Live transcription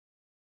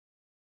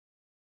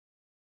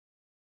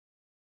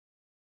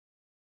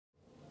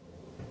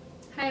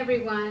Hi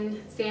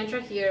everyone, Sandra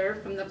here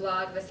from the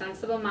blog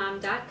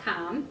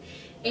thesensible.mom.com,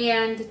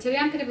 and today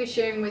I'm going to be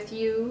sharing with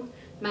you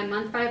my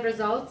month 5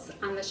 results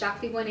on the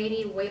Shaklee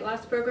 180 weight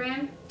loss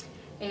program,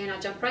 and I'll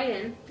jump right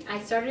in.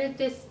 I started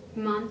the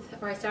month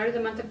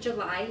of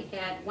July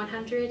at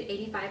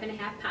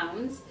 185.5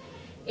 pounds,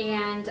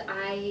 and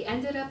I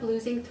ended up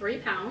losing 3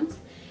 pounds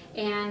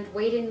and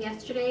weighed in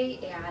yesterday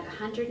at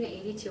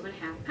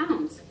 182.5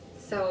 pounds.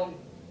 So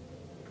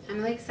I'm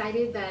really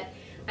excited that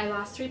I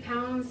lost 3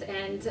 pounds,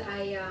 and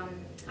I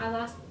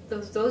lost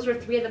those were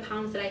 3 of the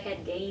pounds that I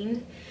had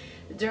gained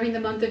during the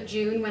month of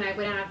June when I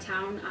went out of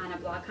town on a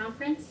blog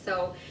conference.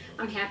 So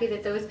I'm happy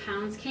that those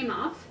pounds came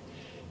off,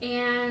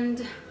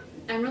 and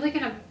I'm really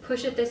going to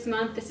push it this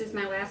month. This is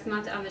my last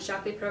month on the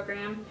Shaklee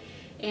program,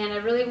 and I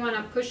really want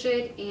to push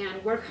it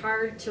and work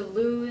hard to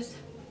lose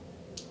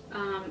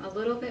a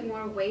little bit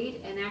more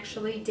weight and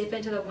actually dip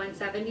into the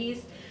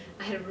 170s.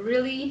 I had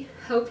really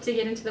hoped to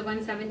get into the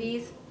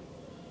 170s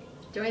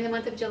during the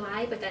month of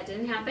July, but that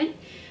didn't happen.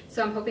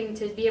 So I'm hoping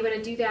to be able to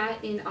do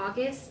that in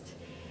August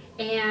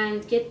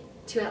and get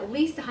to at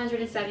least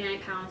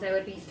 179 pounds. I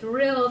would be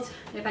thrilled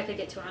if I could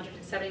get to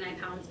 179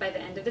 pounds by the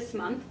end of this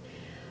month.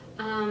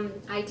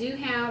 I do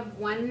have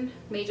one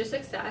major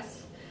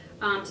success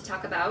to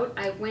talk about.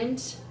 I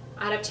went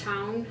out of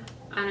town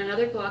on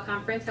another blog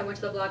conference. I went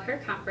to the Blog Her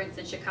conference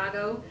in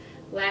Chicago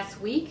last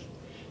week,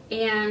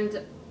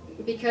 and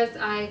because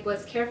I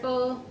was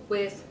careful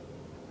with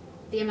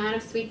the amount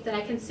of sweets that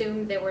I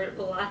consumed, there were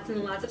lots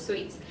and lots of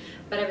sweets,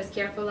 but I was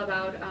careful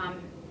about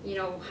you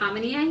know, how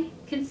many I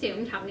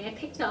consumed, how many I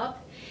picked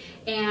up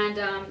and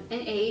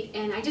ate,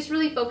 and I just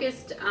really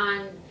focused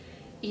on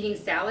eating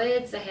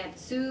salads. I had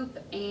soup,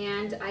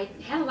 and I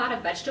had a lot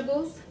of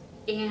vegetables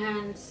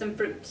and some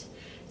fruit.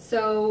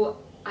 So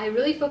I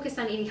really focused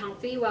on eating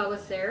healthy while I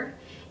was there,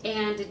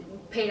 and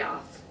it paid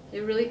off.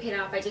 It really paid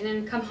off. I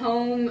didn't come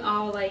home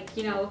all like,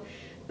 you know,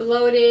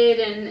 bloated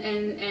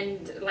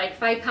and like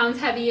 5 pounds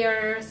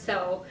heavier.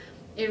 So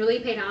it really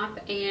paid off,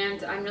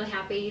 and I'm really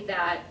happy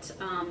that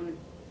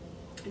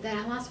that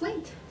I lost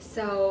weight.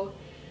 So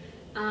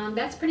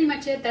that's pretty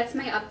much it. That's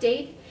my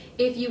update.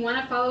 If you want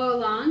to follow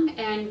along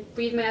and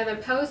read my other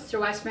posts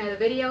or watch my other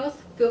videos,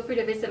 feel free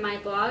to visit my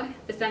blog,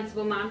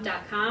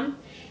 thesensible.mom.com,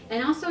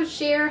 and also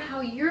share how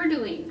you're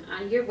doing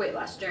on your weight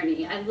loss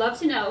journey. I'd love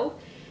to know,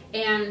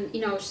 and you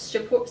know,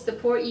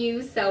 support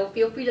you. So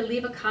feel free to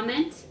leave a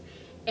comment,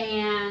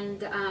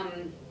 and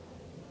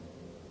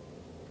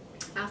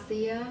I'll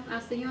see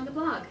you on the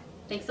blog.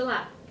 Thanks a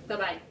lot. Bye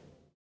bye.